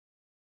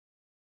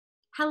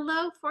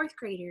Hello, fourth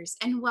graders,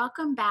 and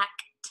welcome back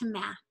to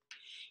math.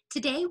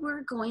 Today,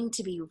 we're going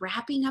to be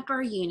wrapping up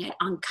our unit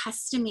on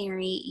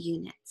customary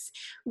units.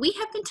 We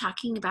have been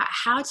talking about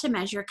how to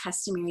measure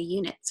customary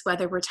units,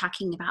 whether we're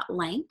talking about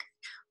length,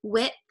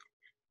 width,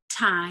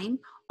 time,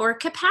 or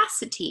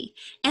capacity.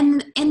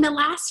 And in the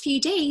last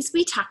few days,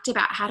 we talked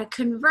about how to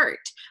convert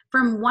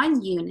from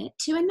one unit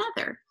to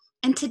another.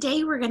 And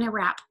today we're going to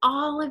wrap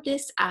all of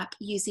this up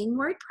using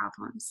word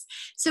problems.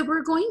 So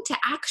we're going to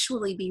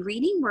actually be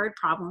reading word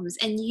problems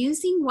and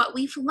using what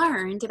we've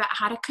learned about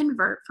how to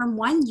convert from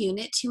one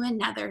unit to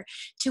another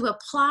to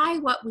apply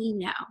what we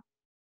know.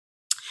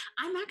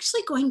 I'm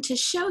actually going to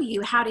show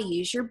you how to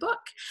use your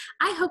book.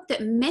 I hope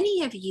that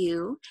many of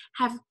you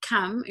have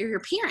come, or your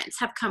parents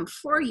have come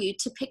for you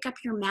to pick up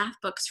your math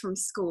books from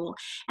school.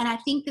 And I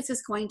think this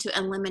is going to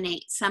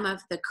eliminate some of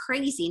the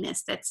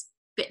craziness that's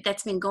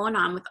been going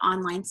on with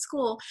online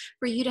school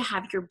for you to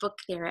have your book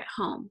there at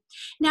home.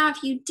 Now,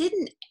 if you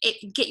didn't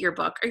get your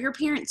book or your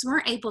parents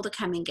weren't able to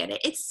come and get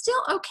it, it's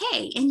still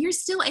okay. And you're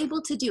still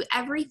able to do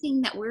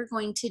everything that we're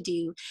going to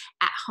do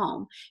at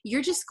home.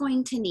 You're just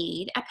going to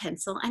need a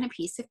pencil and a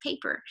piece of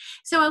paper.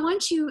 So I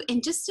want you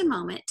in just a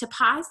moment to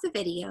pause the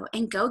video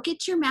and go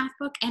get your math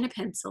book and a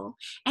pencil.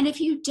 And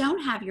if you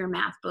don't have your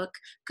math book,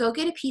 go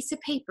get a piece of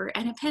paper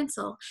and a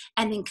pencil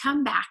and then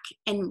come back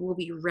and we'll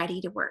be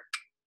ready to work.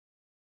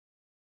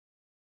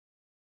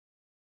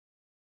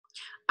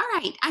 All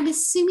right, I'm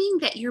assuming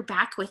that you're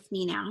back with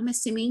me now. I'm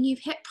assuming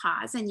you've hit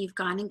pause and you've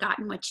gone and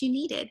gotten what you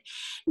needed.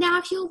 Now,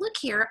 if you'll look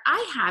here,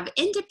 I have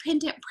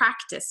independent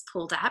practice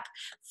pulled up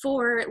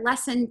for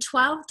lesson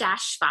 12-5.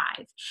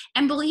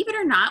 And believe it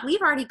or not, we've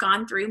already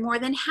gone through more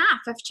than half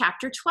of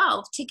chapter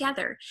 12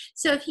 together.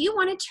 So if you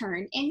want to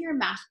turn in your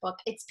math book,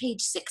 it's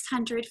page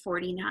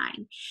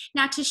 649.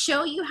 Now, to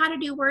show you how to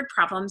do word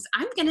problems,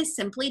 I'm going to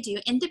simply do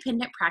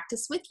independent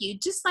practice with you,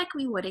 just like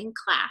we would in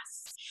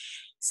class.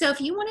 So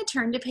if you want to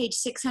turn to page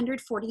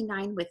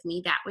 649 with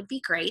me, that would be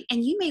great.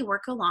 And you may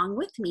work along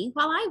with me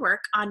while I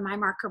work on my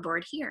marker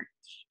board here.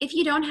 If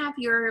you don't have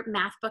your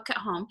math book at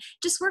home,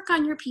 just work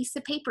on your piece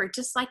of paper,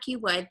 just like you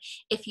would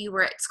if you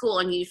were at school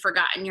and you'd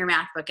forgotten your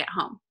math book at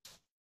home.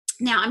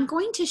 Now, I'm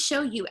going to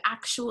show you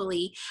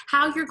actually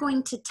how you're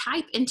going to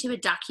type into a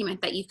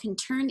document that you can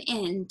turn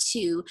in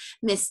to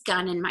Miss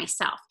Gunn and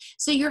myself.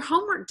 So your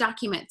homework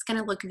document is going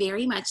to look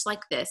very much like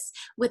this,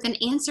 with an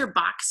answer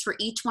box for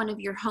each one of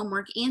your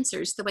homework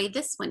answers, the way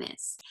this one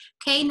is.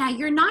 Okay, now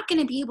you're not going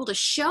to be able to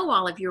show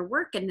all of your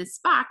work in this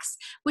box,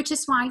 which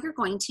is why you're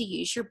going to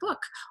use your book.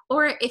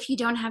 Or if you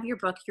don't have your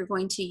book, you're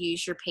going to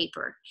use your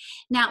paper.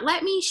 Now,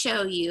 let me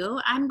show you.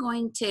 I'm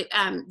going to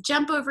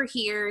jump over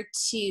here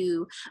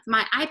to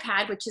my iPad,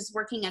 which is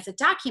working as a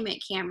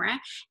document camera,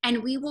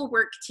 and we will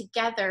work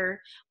together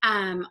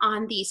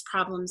on these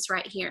problems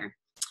right here.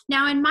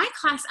 Now, in my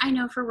class, I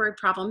know for word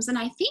problems, and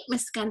I think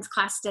Miss Gunn's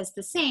class does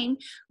the same,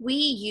 we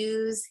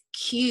use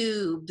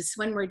cubes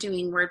when we're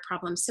doing word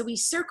problems. So we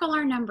circle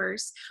our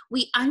numbers,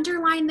 we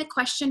underline the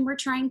question we're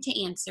trying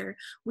to answer,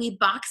 we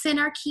box in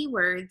our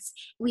keywords,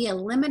 we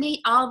eliminate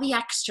all the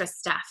extra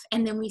stuff,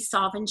 and then we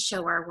solve and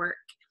show our work.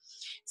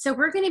 So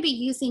we're going to be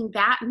using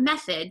that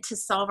method to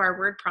solve our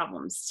word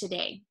problems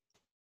today.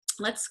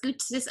 Let's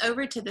scoot this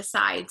over to the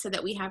side so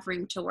that we have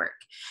room to work.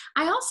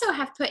 I also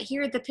have put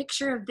here the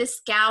picture of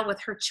this gal with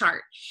her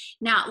chart.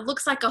 Now, it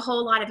looks like a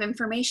whole lot of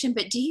information,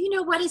 but do you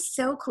know what is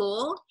so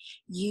cool?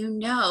 You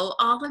know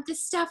all of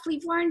this stuff.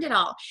 We've learned it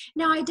all.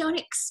 Now, I don't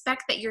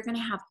expect that you're going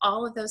to have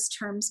all of those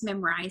terms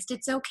memorized.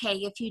 It's okay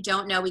if you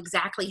don't know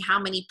exactly how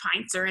many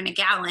pints are in a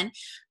gallon,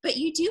 but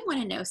you do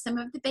want to know some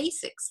of the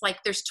basics,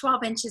 like there's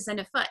 12 inches in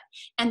a foot,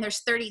 and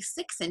there's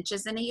 36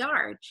 inches in a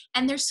yard,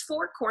 and there's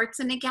 4 quarts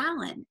in a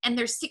gallon, and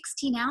there's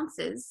 16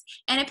 ounces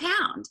and a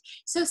pound.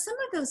 So some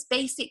of those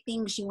basic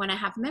things you want to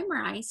have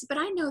memorized, but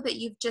I know that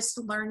you've just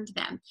learned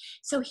them.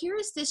 So here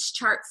is this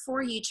chart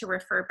for you to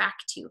refer back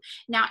to.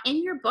 Now,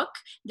 in your book,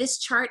 this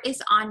chart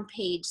is on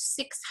page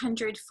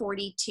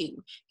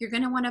 642. You're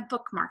going to want to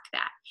bookmark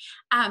that.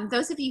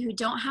 Those of you who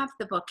don't have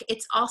the book,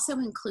 it's also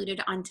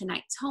included on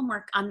tonight's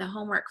homework on the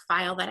homework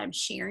file that I'm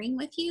sharing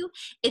with you.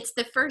 It's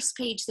the first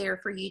page there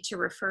for you to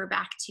refer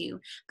back to,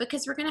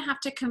 because we're going to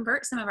have to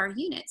convert some of our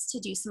units to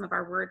do some of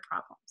our word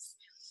problems.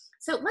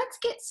 So let's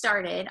get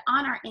started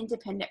on our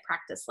independent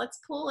practice. Let's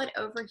pull it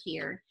over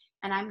here,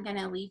 and I'm going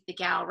to leave the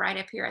gal right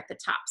up here at the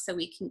top so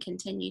we can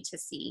continue to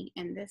see,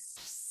 and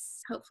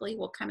this hopefully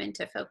will come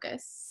into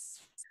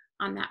focus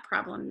on that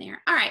problem there.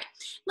 All right,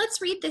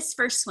 let's read this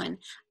first one.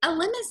 A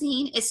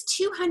limousine is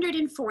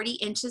 240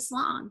 inches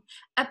long.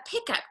 A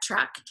pickup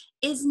truck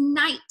is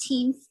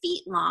 19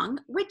 feet long.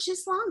 Which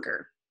is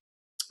longer?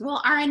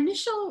 Well, our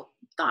initial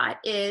thought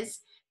is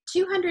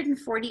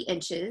 240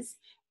 inches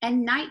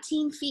and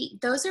 19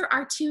 feet. Those are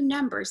our two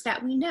numbers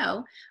that we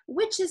know.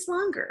 Which is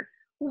longer?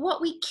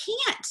 What we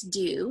can't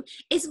do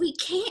is we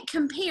can't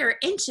compare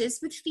inches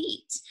with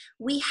feet.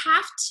 We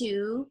have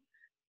to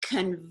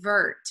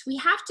convert. We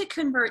have to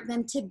convert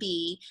them to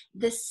be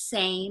the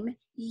same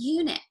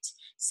unit.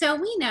 So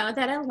we know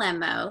that a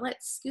limo,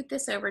 let's scoot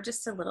this over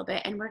just a little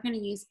bit, and we're going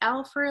to use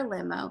L for a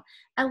limo.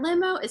 A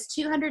limo is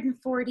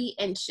 240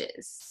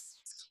 inches.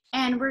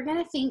 And we're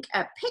going to think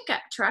a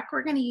pickup truck,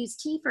 we're going to use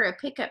T for a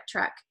pickup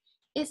truck,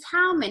 is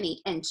how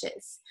many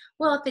inches?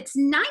 Well, if it's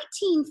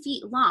 19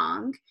 feet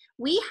long,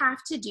 we have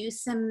to do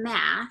some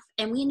math,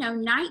 and we know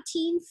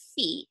 19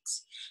 feet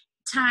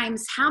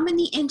times how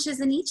many inches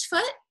in each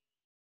foot?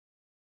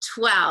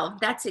 12.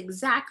 That's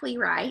exactly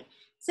right.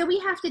 So we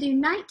have to do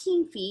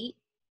 19 feet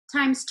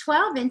times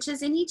 12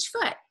 inches in each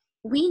foot.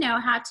 We know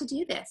how to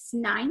do this.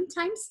 9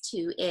 times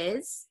 2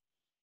 is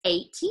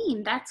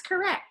 18. That's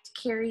correct.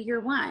 Carry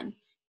your 1.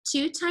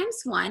 2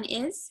 times 1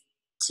 is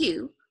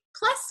 2.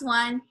 Plus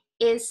 1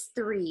 is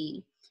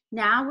 3.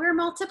 Now we're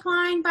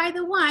multiplying by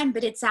the 1,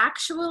 but it's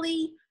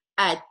actually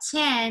a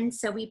 10,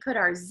 so we put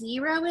our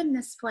 0 in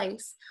this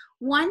place.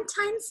 1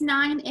 times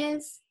 9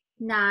 is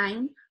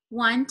 9.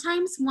 1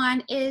 times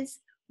 1 is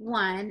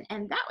 1,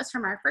 and that was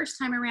from our first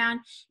time around.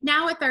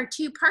 Now with our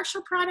two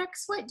partial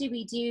products, what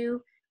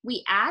do?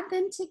 We add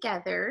them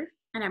together,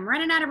 and I'm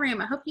running out of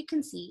room. I hope you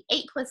can see.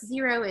 8 plus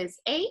 0 is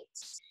 8.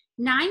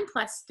 9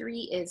 plus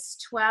 3 is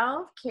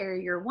 12.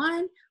 Carry your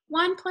 1.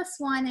 1 plus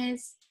 1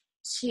 is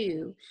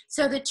 2.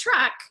 So the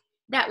truck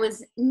that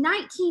was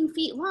 19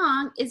 feet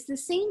long is the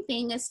same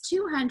thing as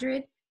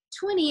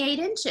 228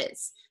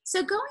 inches.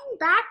 So going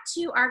back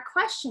to our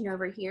question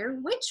over here,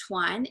 which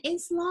one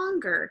is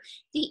longer?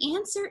 The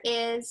answer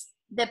is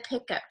the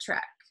pickup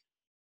truck.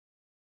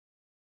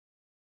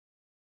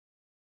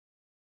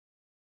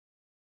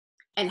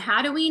 And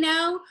how do we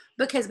know?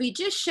 Because we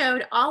just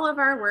showed all of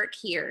our work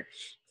here.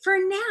 For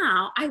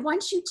now, I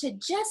want you to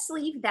just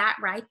leave that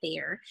right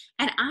there,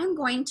 and I'm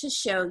going to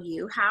show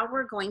you how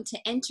we're going to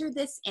enter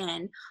this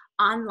in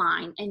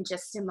online in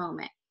just a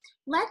moment.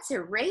 Let's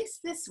erase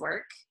this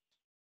work,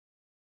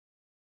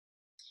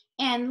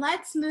 and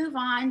let's move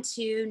on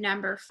to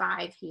number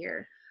 5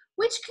 here.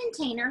 Which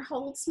container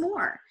holds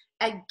more?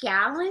 A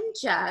gallon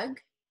jug,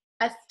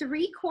 a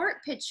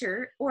 3-quart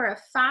pitcher, or a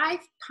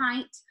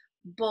 5-pint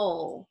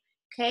bowl?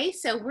 Okay,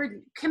 so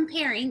we're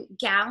comparing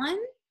gallon,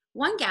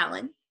 1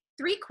 gallon,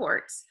 3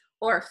 quarts,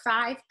 or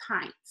 5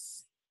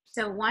 pints.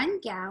 So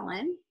 1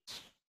 gallon,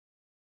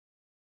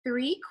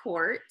 3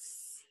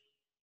 quarts,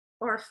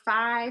 or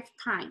 5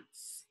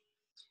 pints.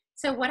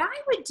 So what I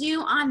would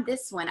do on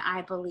this one,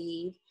 I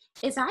believe,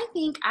 is I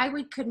think I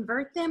would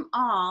convert them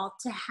all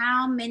to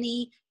how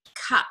many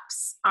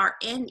cups are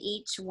in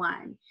each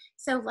one.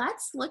 So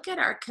let's look at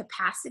our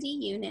capacity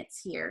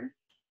units here.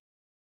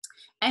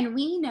 And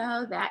we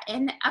know that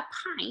in a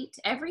pint,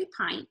 every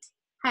pint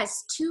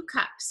has 2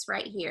 cups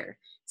right here.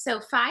 So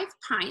 5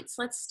 pints,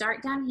 let's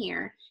start down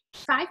here.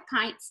 5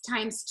 pints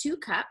times 2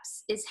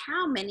 cups is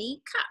how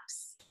many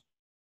cups?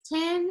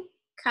 10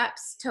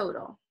 cups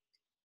total.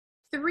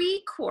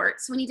 3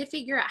 quarts, we need to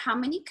figure out how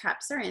many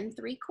cups are in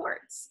 3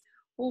 quarts.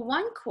 Well,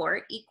 1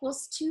 quart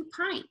equals 2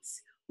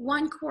 pints.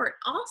 1 quart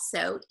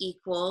also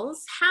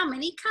equals how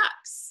many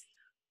cups?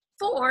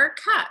 4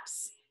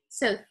 cups.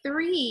 So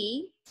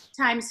 3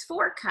 times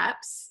 4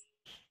 cups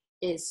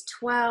is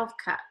 12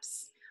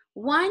 cups.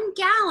 1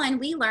 gallon,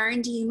 we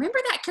learned, do you remember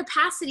that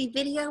capacity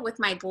video with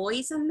my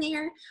boys in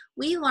there?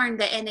 We learned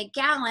that in a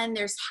gallon,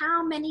 there's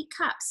how many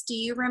cups? Do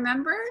you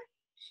remember?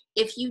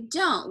 If you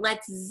don't,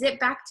 let's zip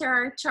back to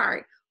our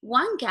chart.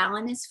 1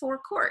 gallon is 4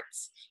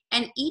 quarts,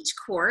 and each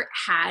quart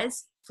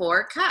has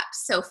 4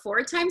 cups. So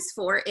 4 times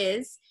 4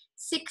 is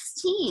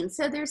 16.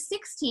 So there's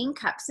 16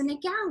 cups in a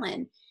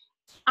gallon.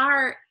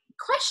 Our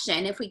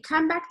question, if we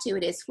come back to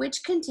it, is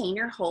which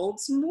container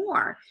holds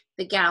more?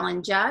 The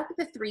gallon jug,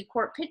 the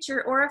 3-quart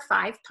pitcher, or a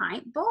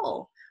 5-pint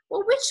bowl?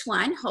 Well, which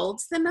one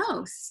holds the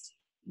most?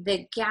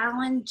 The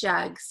gallon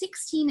jug.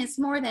 16 is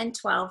more than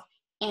 12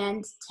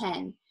 and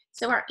 10.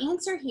 So our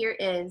answer here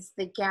is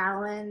the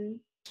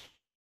gallon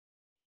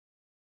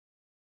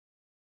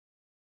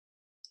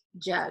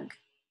jug.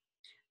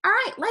 All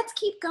right, let's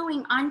keep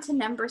going on to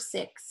number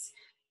 6.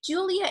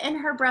 Julia and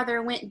her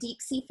brother went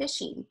deep sea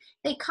fishing.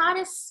 They caught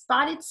a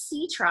spotted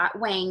sea trot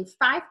weighing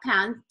 5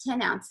 pounds,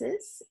 10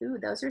 ounces. Ooh,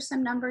 those are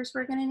some numbers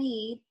we're gonna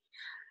need.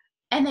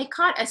 And they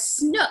caught a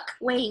snook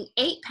weighing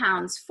 8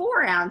 pounds,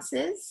 4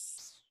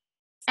 ounces,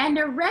 and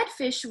a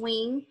redfish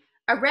weighing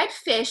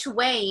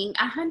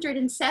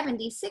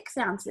 176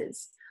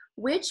 ounces.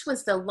 Which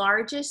was the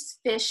largest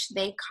fish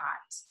they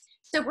caught?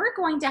 So we're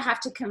going to have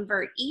to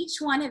convert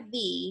each one of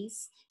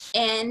these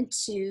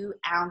into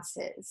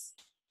ounces.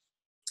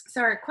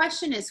 So our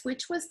question is,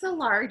 which was the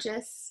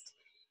largest?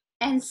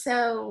 And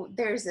so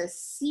there's a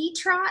sea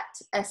trot,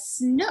 a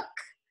snook,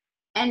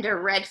 and a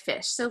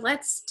redfish. So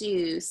let's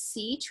do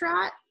sea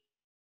trot,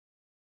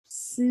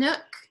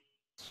 snook,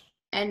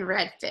 and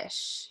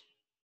redfish.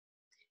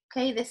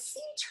 Okay, the sea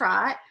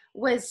trot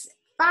was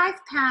 5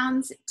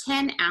 pounds,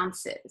 10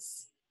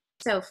 ounces.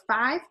 So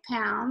 5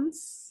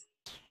 pounds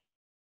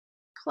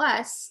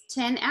plus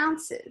 10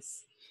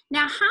 ounces.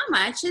 Now, how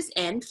much is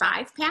in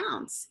 5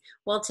 pounds?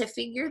 Well, to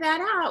figure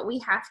that out, we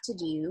have to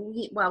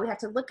we have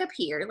to look up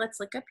here. Let's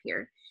look up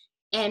here.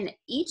 In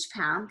each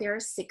pound, there are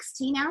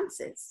 16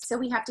 ounces. So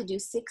we have to do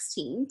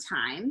 16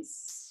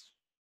 times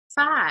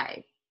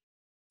 5.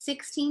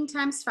 16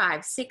 times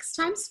 5. 6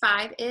 times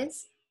 5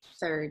 is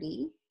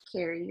 30.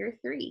 Carry your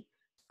 3.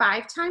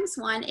 5 times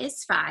 1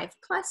 is 5,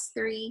 plus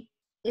 3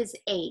 is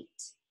 8.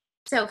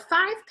 So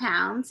 5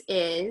 pounds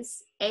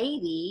is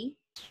 80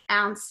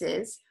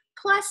 ounces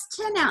plus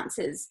 10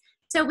 ounces.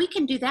 So we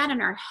can do that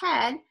in our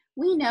head.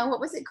 We know, what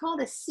was it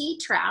called? A sea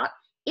trout.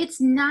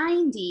 It's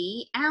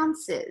 90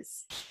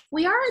 ounces.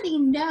 We already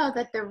know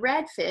that the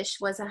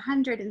redfish was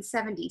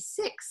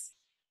 176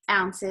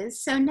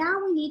 ounces. So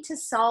now we need to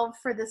solve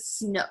for the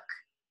snook.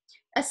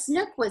 A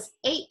snook was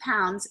 8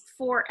 pounds,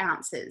 4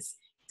 ounces.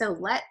 So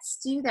let's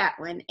do that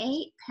one.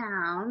 8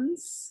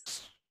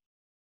 pounds,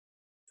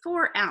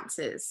 4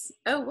 ounces.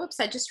 Oh, whoops,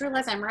 I just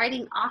realized I'm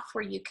writing off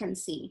where you can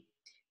see.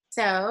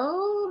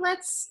 So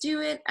let's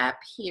do it up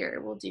here.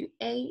 We'll do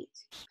 8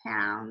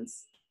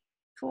 pounds,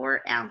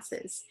 4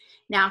 ounces.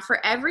 Now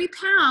for every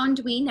pound,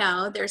 we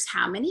know there's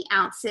how many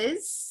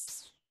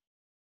ounces?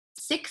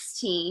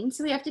 16.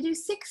 So we have to do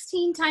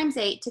 16 times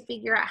 8 to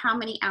figure out how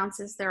many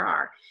ounces there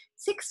are.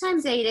 6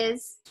 times 8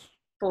 is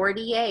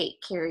 48.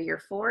 Carry your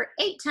 4.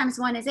 8 times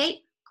 1 is 8,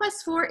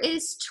 plus 4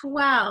 is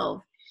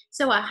 12.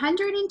 So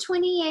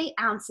 128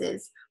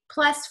 ounces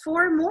plus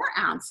 4 more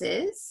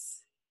ounces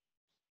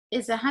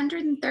is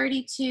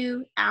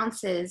 132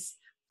 ounces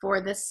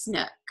for the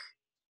snook.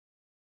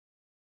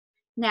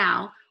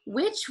 Now,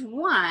 which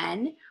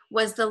one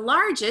was the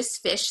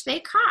largest fish they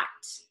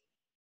caught?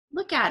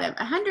 Look at them,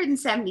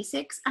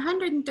 176,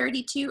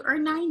 132, or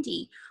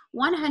 90?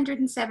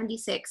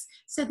 176.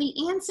 So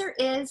the answer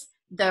is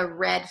the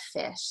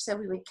redfish. So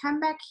we would come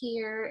back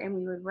here and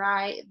we would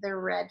write the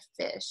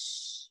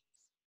redfish.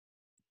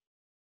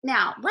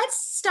 Now, let's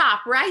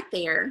stop right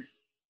there.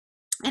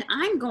 And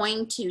I'm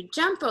going to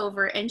jump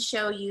over and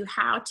show you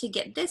how to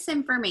get this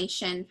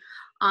information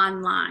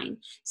online.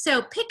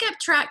 So pickup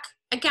truck,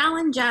 a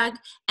gallon jug,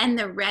 and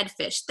the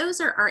redfish. Those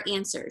are our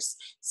answers.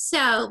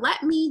 So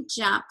let me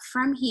jump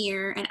from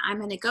here, and I'm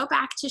going to go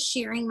back to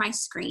sharing my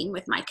screen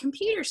with my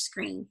computer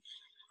screen.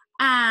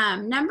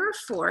 Number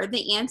 4,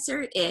 the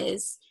answer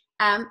is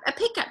a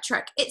pickup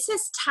truck. It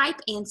says type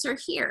answer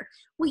here.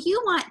 Well,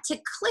 you want to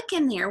click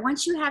in there.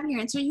 Once you have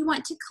your answer, you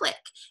want to click.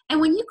 And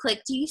when you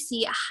click, do you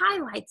see it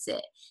highlights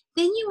it?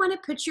 Then you want to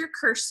put your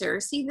cursor,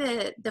 see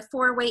the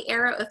 4-way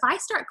arrow? If I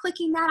start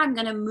clicking that, I'm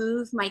going to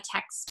move my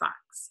text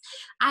box.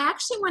 I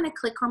actually want to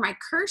click where my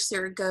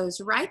cursor goes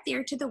right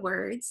there to the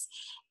words,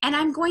 and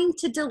I'm going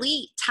to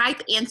delete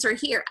type answer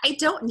here. I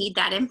don't need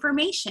that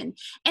information.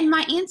 And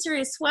my answer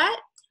is what?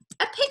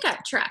 A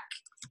pickup truck.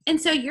 And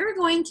so you're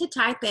going to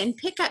type in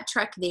pickup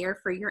truck there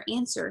for your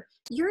answer.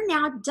 You're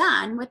now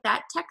done with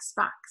that text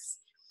box.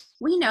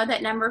 We know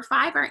that number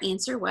 5, our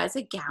answer was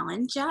a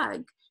gallon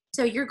jug.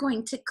 So you're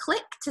going to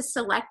click to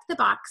select the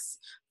box,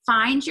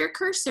 find your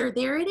cursor,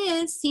 there it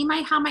is. See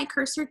how my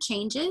cursor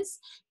changes?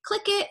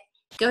 Click it,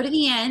 go to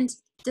the end,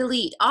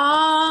 delete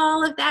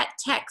all of that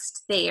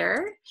text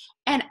there,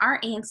 and our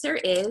answer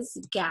is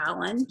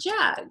gallon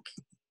jug.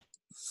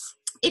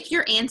 If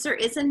your answer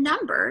is a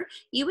number,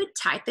 you would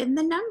type in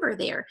the number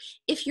there.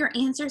 If your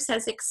answer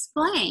says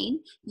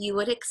explain, you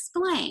would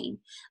explain.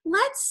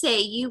 Let's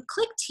say you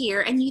clicked here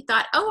and you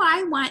thought, oh,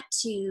 I want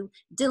to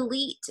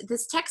delete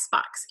this text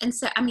box. And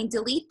so,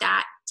 delete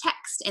that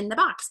text in the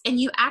box, and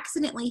you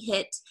accidentally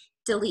hit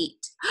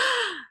delete.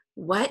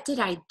 What did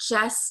I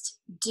just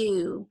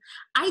do?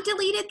 I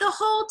deleted the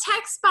whole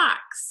text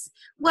box.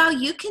 Well,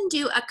 you can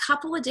do a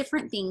couple of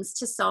different things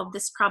to solve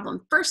this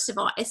problem. First of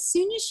all, as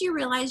soon as you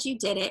realize you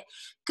did it,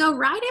 go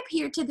right up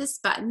here to this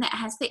button that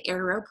has the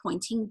arrow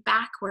pointing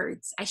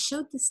backwards. I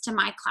showed this to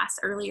my class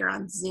earlier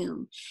on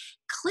Zoom.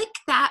 Click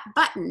that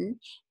button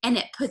and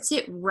it puts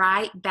it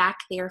right back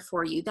there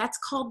for you. That's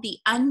called the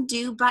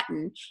undo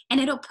button, and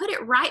it'll put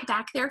it right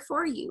back there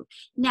for you.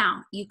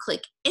 Now you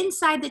click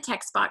inside the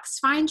text box,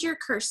 find your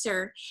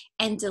cursor,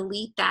 and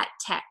delete that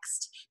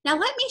text. Now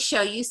let me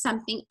show you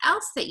something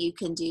else that you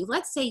can do.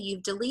 Let's say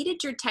you've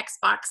deleted your text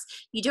box,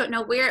 you don't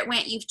know where it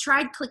went, you've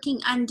tried clicking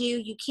undo,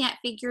 you can't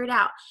figure it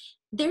out.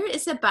 There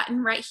is a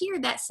button right here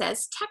that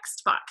says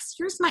text box.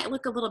 Yours might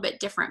look a little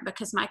bit different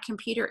because my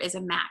computer is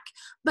a Mac,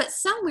 but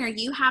somewhere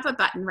you have a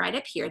button right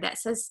up here that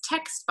says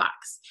text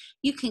box.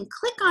 You can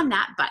click on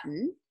that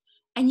button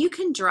and you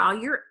can draw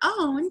your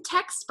own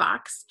text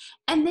box,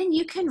 and then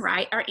you can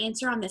write, our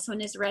answer on this one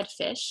is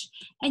redfish,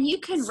 and you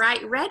can write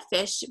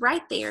redfish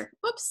right there.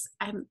 Whoops,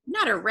 I'm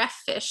not a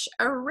ref fish,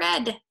 a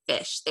red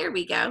fish. There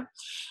we go.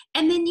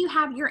 And then you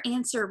have your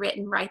answer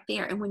written right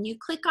there, and when you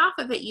click off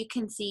of it, you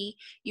can see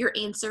your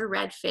answer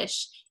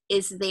redfish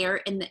is there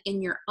in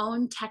your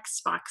own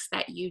text box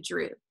that you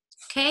drew.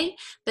 Okay,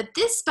 but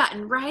this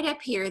button right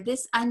up here,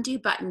 this undo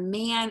button,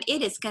 man,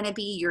 it is going to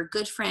be your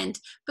good friend,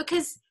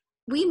 because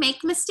We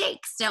make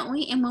mistakes, don't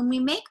we? And when we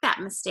make that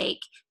mistake,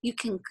 you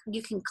can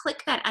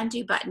click that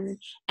undo button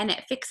and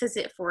it fixes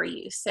it for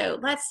you. So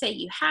let's say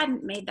you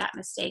hadn't made that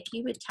mistake,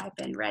 you would type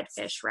in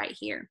redfish right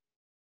here.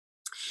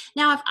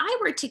 Now, if I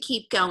were to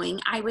keep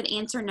going, I would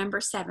answer number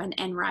 7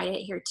 and write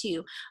it here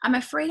too. I'm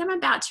afraid I'm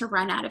about to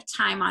run out of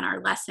time on our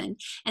lesson,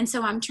 and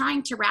so I'm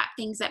trying to wrap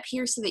things up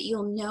here so that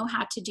you'll know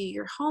how to do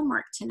your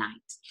homework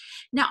tonight.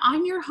 Now,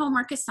 on your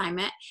homework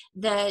assignment,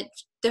 the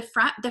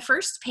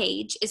first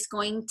page is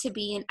going to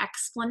be an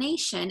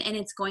explanation, and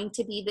it's going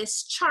to be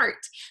this chart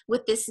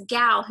with this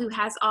gal who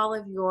has all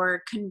of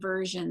your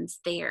conversions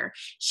there.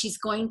 She's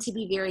going to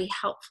be very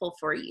helpful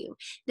for you.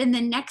 Then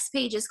the next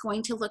page is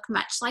going to look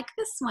much like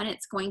this one.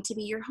 It's going to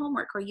be your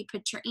homework where you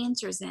put your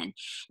answers in.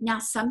 Now,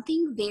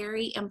 something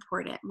very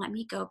important, let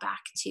me go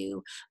back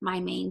to my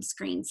main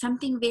screen.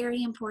 Something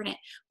very important,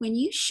 when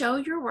you show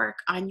your work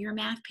on your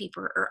math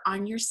paper or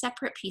on your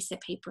separate piece of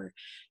paper,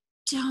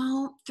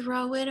 don't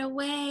throw it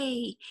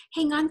away.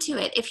 Hang on to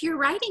it. If you're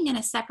writing on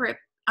a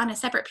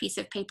separate piece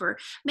of paper,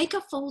 make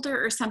a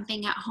folder or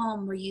something at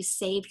home where you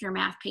save your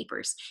math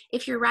papers.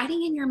 If you're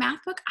writing in your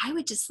math book, I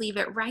would just leave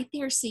it right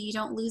there so you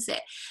don't lose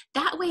it.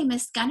 That way,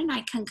 Miss Gunn and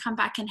I can come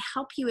back and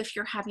help you if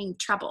you're having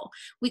trouble.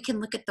 We can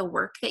look at the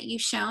work that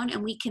you've shown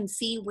and we can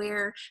see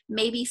where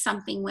maybe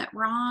something went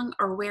wrong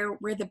or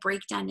where the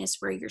breakdown is,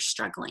 where you're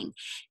struggling.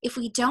 If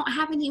we don't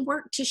have any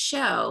work to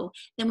show,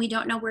 then we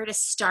don't know where to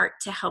start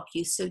to help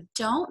you. So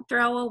don't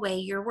throw away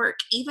your work.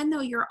 Even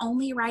though you're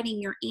only writing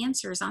your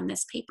answers on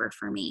this paper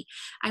for me,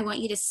 I want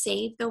you to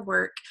save the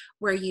work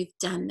where you've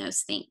done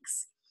those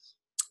things.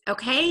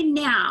 Okay,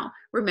 now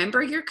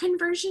remember your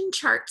conversion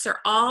charts are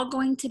all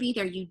going to be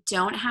there. You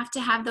don't have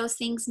to have those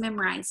things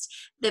memorized.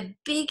 The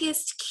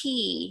biggest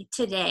key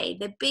today,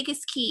 the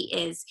biggest key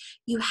is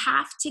you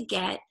have to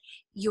get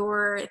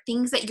your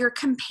things that you're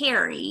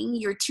comparing,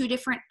 your two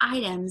different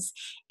items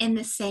in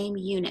the same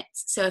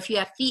units. So if you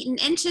have feet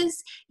and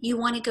inches, you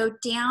want to go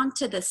down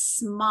to the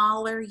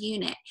smaller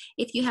unit.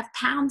 If you have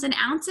pounds and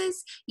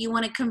ounces, you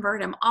want to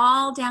convert them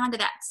all down to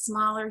that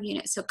smaller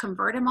unit. So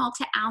convert them all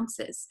to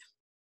ounces.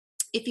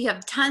 If you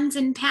have tons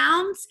and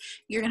pounds,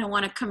 you're going to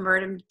want to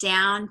convert them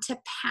down to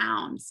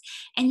pounds.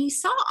 And you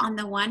saw on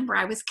the one where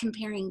I was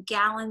comparing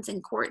gallons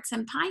and quarts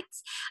and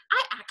pints,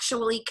 I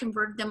actually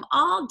converted them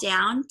all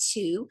down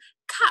to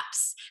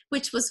cups,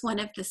 which was one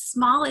of the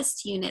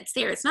smallest units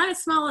there. It's not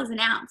as small as an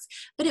ounce,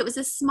 but it was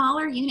a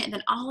smaller unit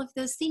than all of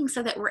those things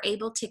so that we're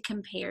able to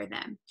compare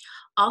them.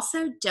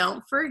 Also,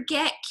 don't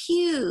forget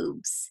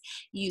cubes.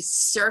 You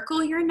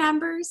circle your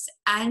numbers,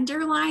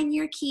 underline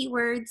your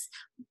keywords,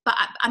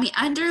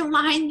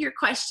 underline your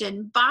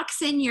question,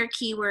 box in your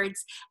keywords,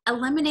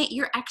 eliminate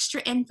your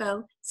extra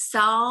info,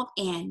 solve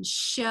and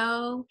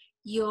show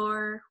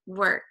your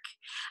work.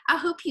 I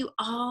hope you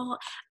all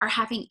are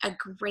having a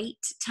great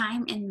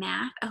time in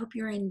math. I hope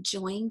you're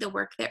enjoying the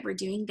work that we're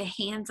doing, the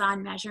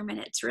hands-on measurement.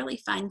 It's really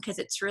fun because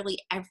it's really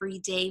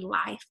everyday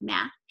life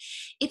math.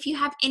 If you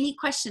have any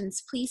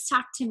questions, please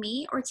talk to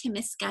me or to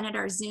Miss Gunn at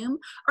our Zoom,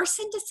 or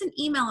send us an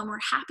email and we're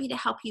happy to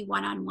help you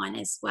one-on-one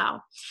as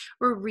well.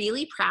 We're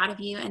really proud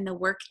of you and the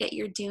work that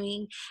you're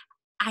doing.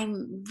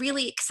 I'm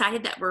really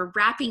excited that we're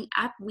wrapping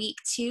up week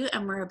 2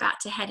 and we're about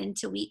to head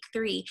into week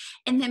 3.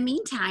 In the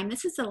meantime,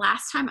 this is the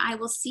last time I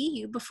will see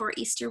you before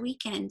Easter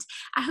weekend.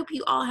 I hope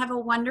you all have a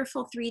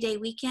wonderful 3-day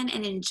weekend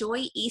and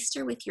enjoy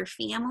Easter with your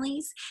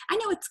families. I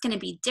know it's going to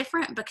be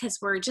different because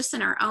we're just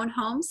in our own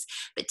homes,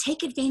 but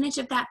take advantage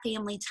of that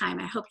family time.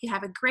 I hope you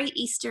have a great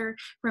Easter,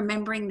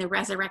 remembering the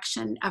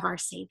resurrection of our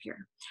Savior.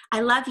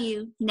 I love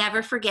you.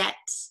 Never forget.